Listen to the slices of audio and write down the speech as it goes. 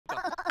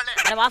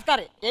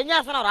భాస్కర్ ఏం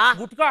చేస్తున్నావురా?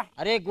 గుట్కా.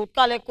 అరే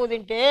గుట్కాలు ఎక్కువ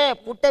తింటే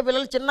పుట్టే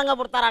పిల్లలు చిన్నగా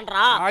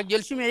పుడతారంటరా.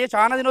 గెలిచి మే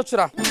చాలా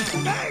తినొచ్చురా.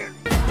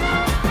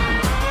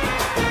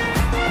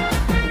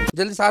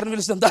 జల్దీ సార్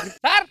పిలుస్తుందా?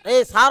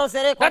 సారు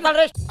సరే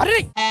అరే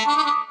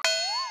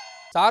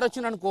సార్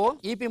వచ్చింది అనుకో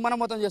ఈ పిమ్మన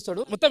మొత్తం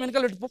చేస్తాడు. మొత్తం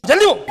వెనకాల పెట్టు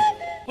జల్దీ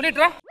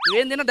పులిట్రా.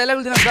 ఏం తిన్నా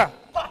డైలాగులు తినద్దా?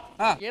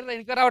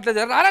 ఇంకా రావట్లేదు.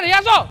 రారా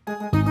రియాజో.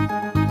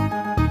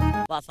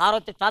 సార్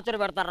వచ్చి టార్చర్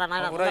పెడతారా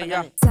నాయన.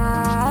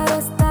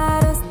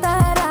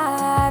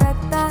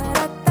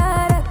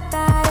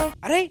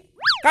 అరే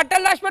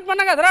కట్టెలు దాచి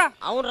పెట్టమన్నా కదరా.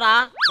 అవునరా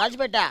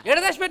దాచిపెట్టా. ఏడ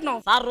దాచి పెట్టినావు?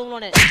 సార్ రూమ్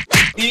లోనే.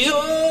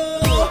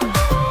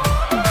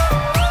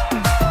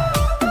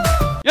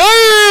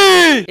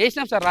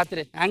 వేసినాం సార్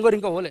రాత్రి. హ్యాంగోర్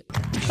ఇంకా పోలే.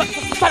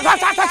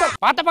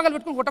 పాత పగలు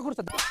పెట్టుకుని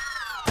కొట్టకూడదు.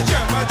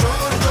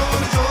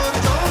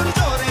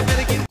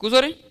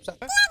 కూర్చోరి.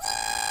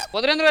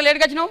 పొద్దున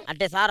లేట్గా వచ్చినావు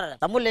అంటే సార్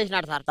తమ్ముళ్ళు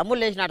లేచినాడు సార్.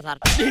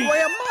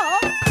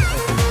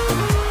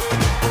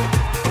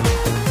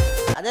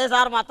 అదే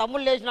సార్ మా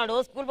తమ్ముళ్ళు లేచినాడు.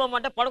 స్కూల్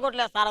పోమంటే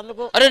పడుకోవట్లేదు సార్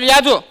అందుకు. అరే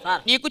రియాజు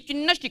నీకు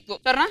చిన్న స్టిక్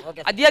సరేనా?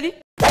 అది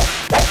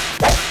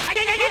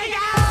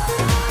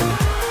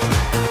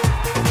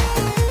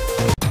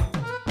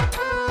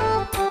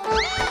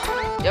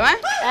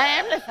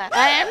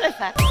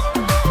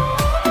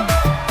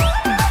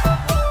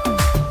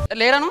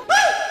లేరాను.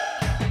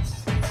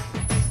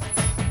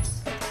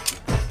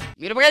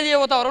 మిరపకాయలు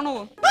చేయబోతావరా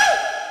నువ్వు?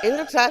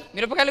 ఎందుకు సార్?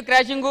 మిరపకాయలు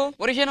క్రాషింగ్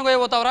ఒరిషేను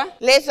పోతావరా?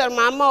 లేదు సార్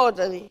మా అమ్మ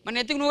అవుతుంది.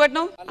 మన ఎత్తుకు నువ్వు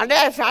కట్టినావు అంటే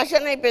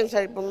ఫ్యాషన్ అయిపోయింది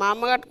సార్. ఇప్పుడు మా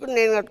అమ్మ కట్టుకుని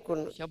నేను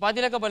కట్టుకున్నా.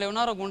 చపాతీ లెక్క భలే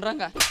ఉన్నారు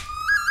గుండ్రంగా.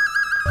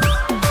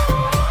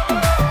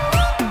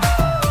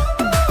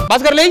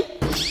 భాస్కర్ లే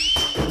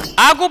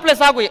ఆకు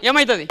ప్లస్ ఆకు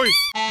ఏమైతుంది?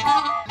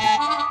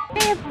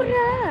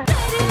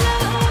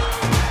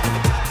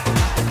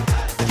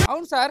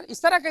 అవును సార్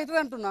ఇస్తారాక అవుతుంది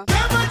అంటున్నా.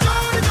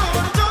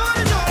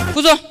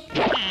 కూర్చో.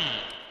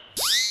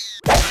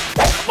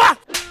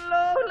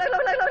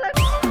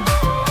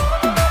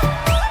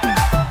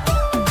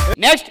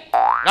 నెక్స్ట్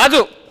రాజు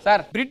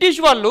సార్. బ్రిటిష్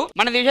వాళ్ళు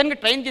మన దేశానికి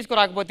ట్రైన్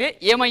తీసుకురాకపోతే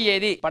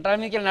ఏమయ్యేది?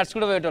 పట్టణానికి నడుచు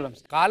కూడా పోయేటోళ్ళం.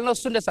 కాళ్ళు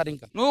వస్తుండే సార్.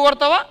 ఇంకా నువ్వు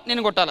కొడతావా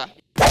నేను కొట్టాలా?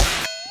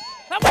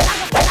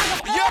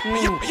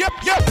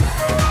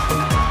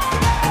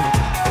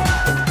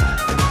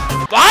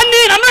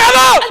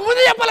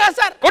 ముందు చెప్పాలా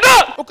సార్?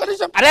 ఒక్క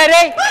నిమిషం. అరే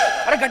రే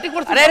అరే గట్టి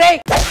కొడుతా. అరే రే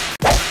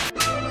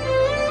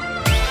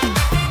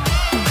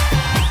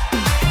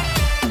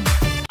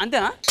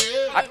అంతేనా?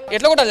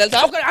 ఎట్లా కొట్టాలి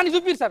తెలుసా? అని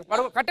చూపిరు సార్.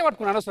 కట్టే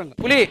పట్టుకున్నాను అనవసరంగా.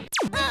 పులి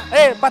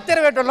పత్తెర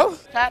పెట్టోళ్ళు.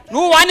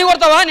 నువ్వు వాడిని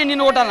కొడతావా నేను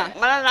నిన్ను కొట్టాలా?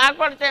 మన నాకు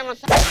కొడితే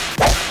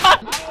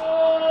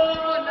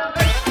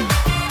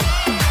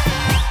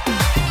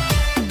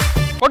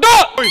కొట్టు.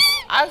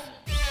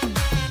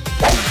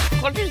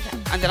 కొట్టింది సార్.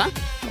 అంతేనా?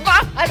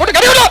 కొట్టు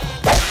గడి కొట్టు.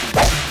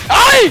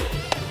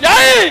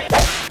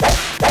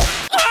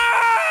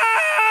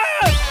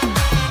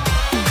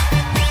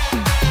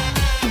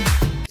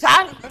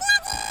 సార్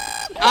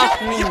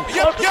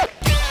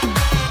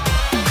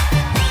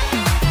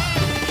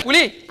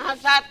పులి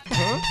సార్.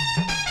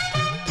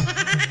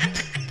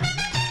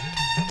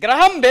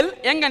 గ్రహం బెల్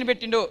ఏం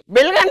కనిపెట్టిండు?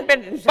 బెల్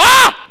కనిపెట్టింది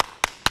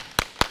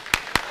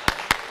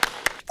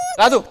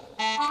రాదు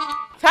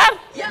సార్.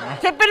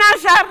 చెప్పినారు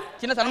సార్.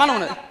 చిన్న సన్మానం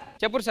ఉన్నది.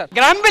 చెప్పు సార్.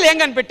 గ్రహం బెల్ ఏం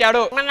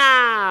కనిపెట్టాడు? మన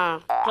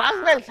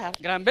class bell sir.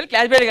 Graham Bell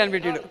class bell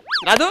కనిపెట్టాడు.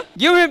 రాదు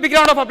give me big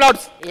round of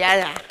applauds.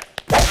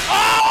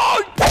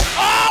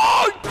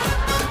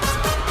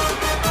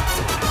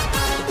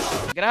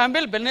 Graham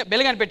Bell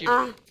bell కనిపెట్టాడు.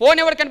 ఫోన్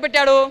ఎవరు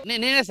కనిపెట్టాడు?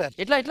 నేనే సార్.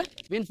 ఎట్లా ఎట్లా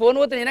వీని ఫోన్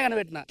పోతే నేనే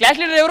కనిపెట్టినా. క్లాస్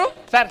లీడర్ ఎవరు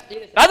సార్?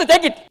 రాదు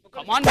take it.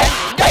 Come on man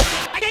enjoy.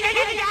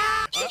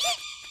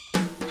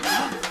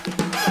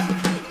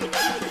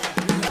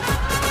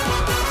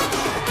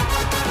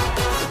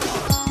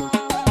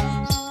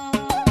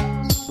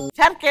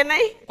 Sir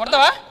can I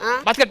కొడతావా?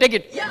 Bhaskar take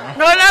it.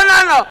 No no no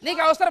no.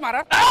 నీకు అవసరం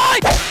మారా?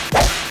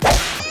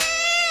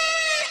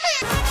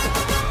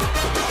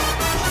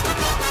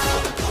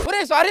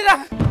 ఒరే సారీ రా.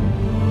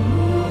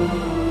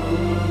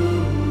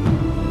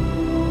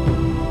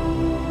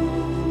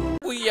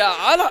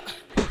 ఉయ్యాల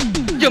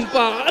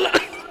Jampala.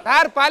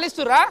 Sir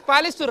పాలిస్తురా.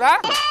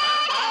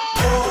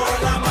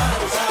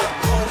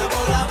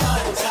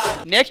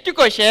 Next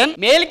question.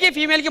 Male కి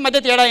ఫీమేల్ కి మధ్య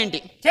తేడా ఏంటి?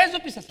 చేసి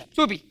చూపిస్తా సార్.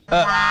 చూపి.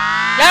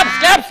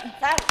 క్లాప్స్.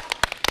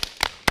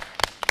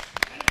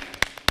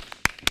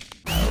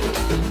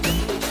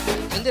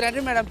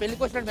 రండి మేడం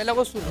పెళ్లికి వచ్చినట్టు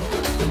మెల్లగొస్తుంది.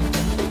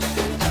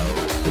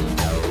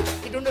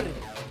 ఇటు ఉండండి.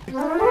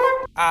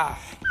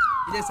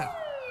 ఇదే సార్.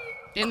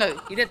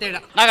 ఇదే తేడా.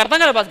 నాకు అర్థం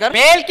కదా భాస్కర్.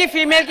 మేల్ కి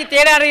ఫీమేల్ కి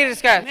తేడా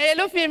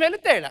మేలు ఫీమేల్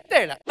తేడా.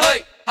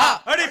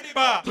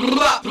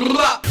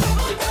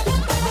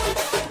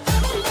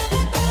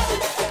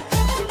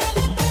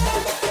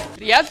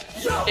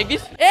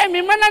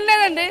 మిమ్మల్ని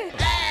అనలేదండి.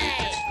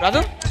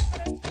 రాదు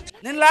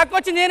నేను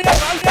లాక్కొచ్చి నేను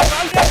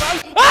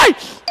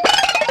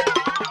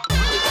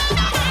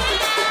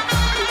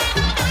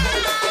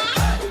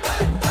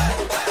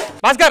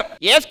భాస్కర్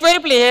ఏ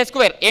స్క్వేర్ ప్లస్ ఏ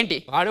స్క్వేర్ ఏంటి?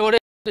 వాడు కూడా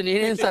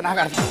నేనేం సార్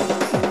నాకు అర్థం.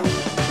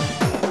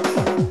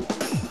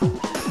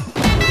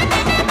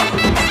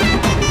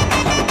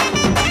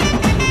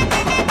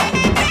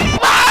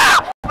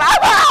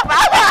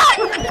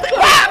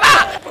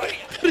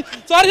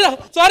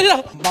 సారీ రా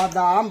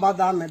बादाम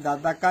बादाम में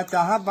दादा का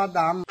चाह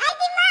बादाम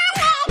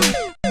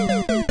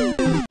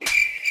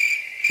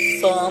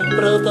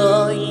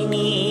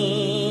సాంప్రదాయిని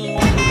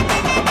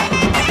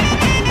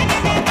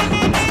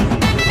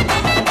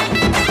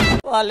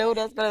వాళ్ళు ఎవరు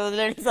వేసుకోలేదు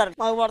వదిలేండి సార్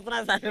మాకు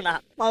పడుతున్నాయి సార్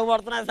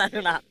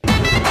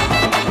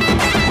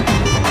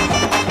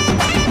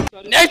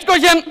నెక్స్ట్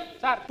క్వశ్చన్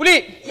పులి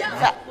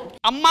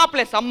అమ్మ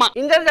ప్లస్ అమ్మ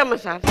ఇంద్రజమ్మ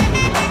సార్.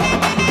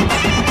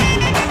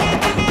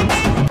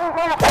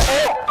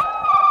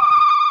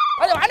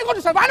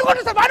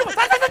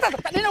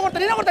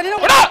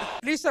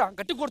 ప్లీజ్ సార్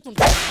గట్టి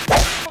కొడుతుంటా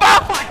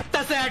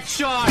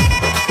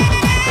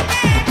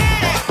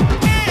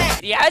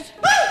రియాజ్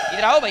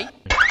ఇది రావు భయ్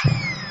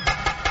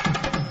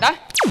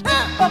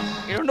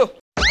ఇడు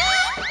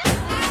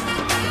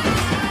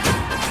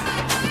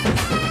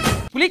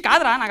పులి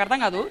కాదురా నాకు అర్థం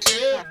కాదు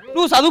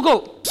నువ్వు చదువుకో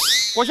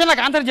క్వశ్చన్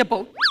నాకు ఆన్సర్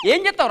చెప్పవు ఏం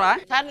చెప్తావురా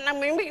సార్ నాకు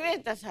మిమిక్రీ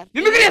చేస్తా సార్.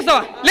 మిమిక్రీ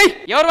చేస్తావా లే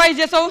ఎవరు వాయిస్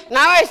చేస్తావు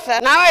నా voice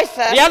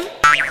sir. Riyaz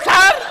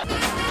sir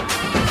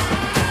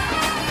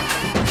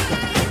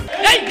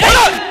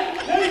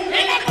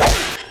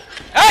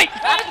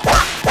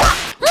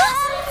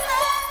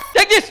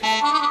Take this.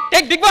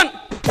 Take big one.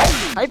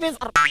 అయిపోయింది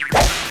సార్.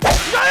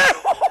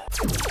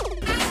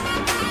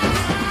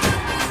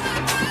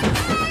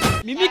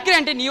 మిమిక్రీ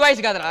అంటే నీ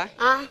వాయిస్ కాదురా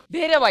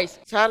వేరే వాయిస్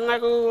సార్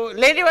నాకు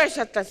లేడీ వాయిస్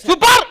వస్తా సార్.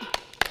 సూపర్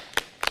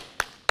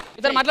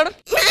ఇతను మాట్లాడు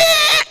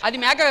అది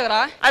మేక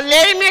కదరా అది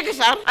లేడీ మేక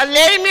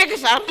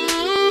సార్.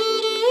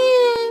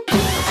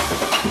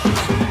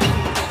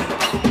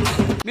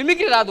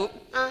 మిమిక్రీ రాదు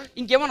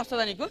ఇంకేమైనా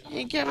వస్తుందా నీకు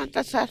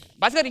ఇంకేమంటా సార్.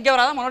 భాస్కర్ ఇంకేం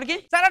రాదా మనోడికి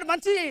సార్ అది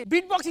మంచి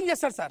బీట్ బాక్సింగ్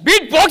చేస్తాడు సార్.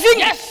 బీట్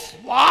బాక్సింగ్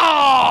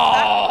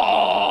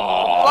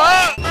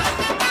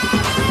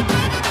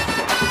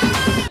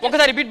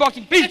ఒకసారి beat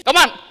boxing please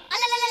come on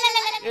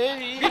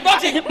beat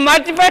boxing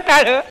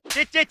మర్చిపోతాడు.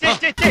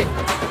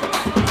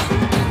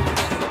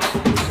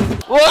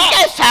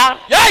 Okay sir.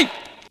 ఏయ్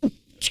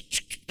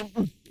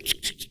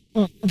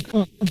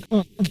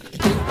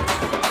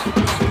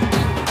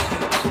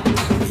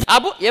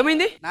అబ్బు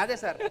ఏమైంది నాదే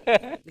సార్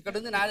ఇక్కడ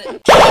ఉంది నాదే.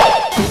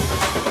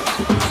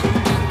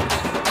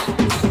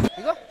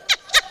 ఇగో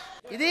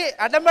ఇది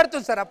అడ్డం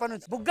పెడుతుంది సార్ అప్పటి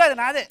నుంచి బుగ్గ అది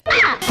నాదే.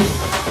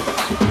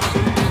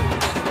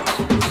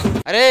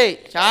 అరే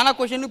చాలా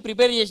క్వశ్చన్లు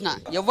ప్రిపేర్ చేసిన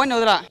ఎవరిని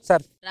వదరా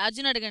సార్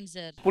రాజుని అడగండి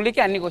సార్.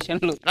 పులికి అన్ని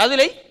క్వశ్చన్లు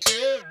రాజులే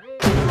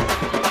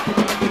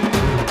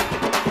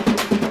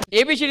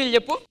ఏబిసిడీలు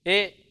చెప్పు ఏ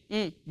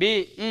బి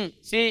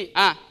సి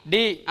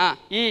డి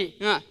ఈ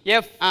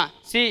ఎఫ్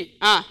సి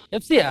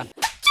ఎఫ్సియా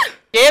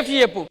కేఎఫ్సి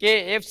చెప్పు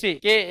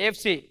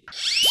కేఎఫ్సి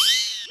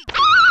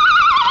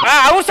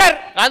అవును సార్.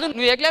 రాజు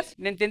నువ్వు ఏ క్లాస్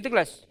నేను 10th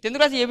class. 10th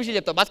class ABC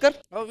చెప్తావు భాస్కర్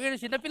వీడు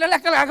చిన్నపిల్ల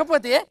లెక్క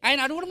లేకపోతే ఆయన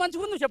అడుగుడు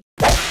మంచిగా నువ్వు చెప్పు.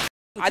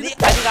 అది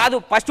కాదు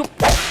ఫస్ట్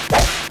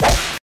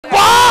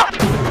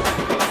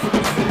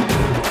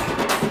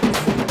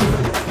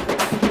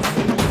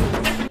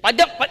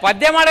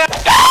పద్యం ఆడ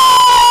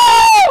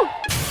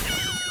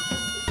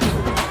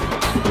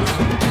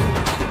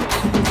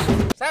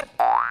సార్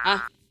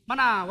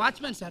మన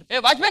వాచ్మెన్ సార్. ఏ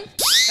వాచ్మెన్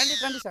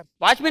రండి సార్.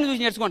 వాచ్మెన్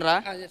చూసి నేర్చుకోండి రా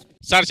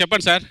సార్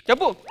చెప్పండి సార్.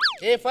 చెప్పు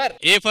A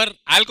for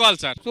alcohol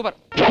sir. Super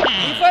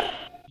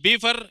B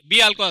for B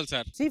alcohol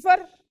sir.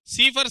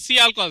 C for C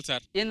alcohol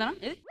sir. ఏందన్నా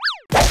ఇది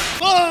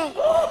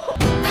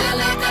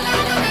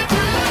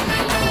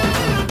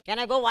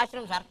can I go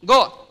washroom sir? Go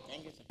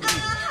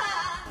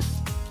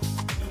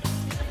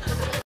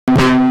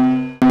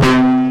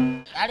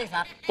daddy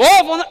sir. Oh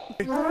phone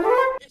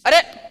అరే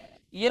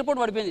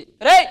airport పడిపోయింది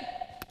రే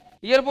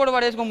ఎయిర్పోర్ట్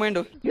పడేసుకొని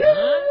పోయిండు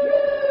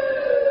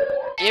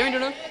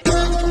ఏమింటాడు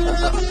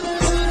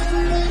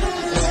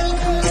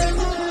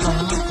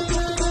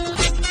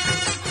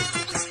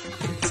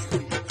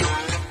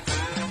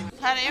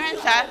సార్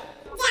ఏమైంది సార్?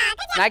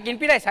 నాకు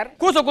వినిపిడే sir.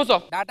 కూసో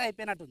data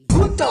అయిపోయినట్టుంది.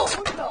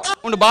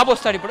 ఉండు బాబు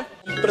వస్తాడు ఇప్పుడు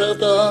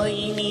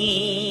సాంప్రదాయిని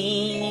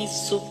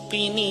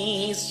సుప్పిని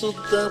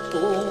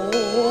సుఖపోసని.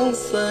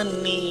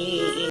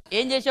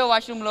 ఏం చేసావు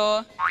వాష్రూమ్ లో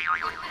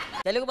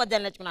తెలుగు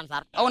పద్యాలు నేర్చుకున్నాను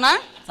సార్. అవునా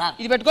సార్.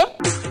 ఇది పెట్టుకో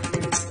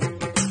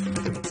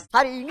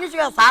సార్ ఇంగ్లీష్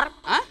కదా సార్.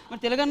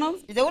 మరి తెలుగు అన్నావు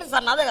ఇది ఎవరు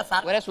సార్? నాదే కదా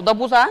సార్. ఒరే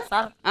సుద్దపూసా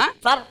సార్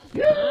సార్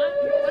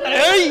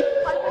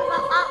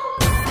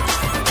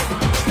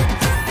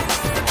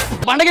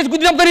బండకేసి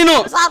గుద్ది చంపుతా నేను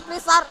సార్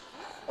ప్లీజ్ సార్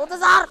వద్దు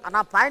సార్.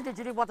 నా పాయింట్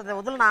చిరిగిపోతుంది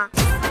వదులునా.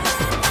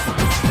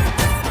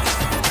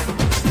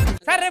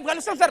 సార్ రేపు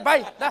కలుస్తాం సార్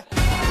బాయ్.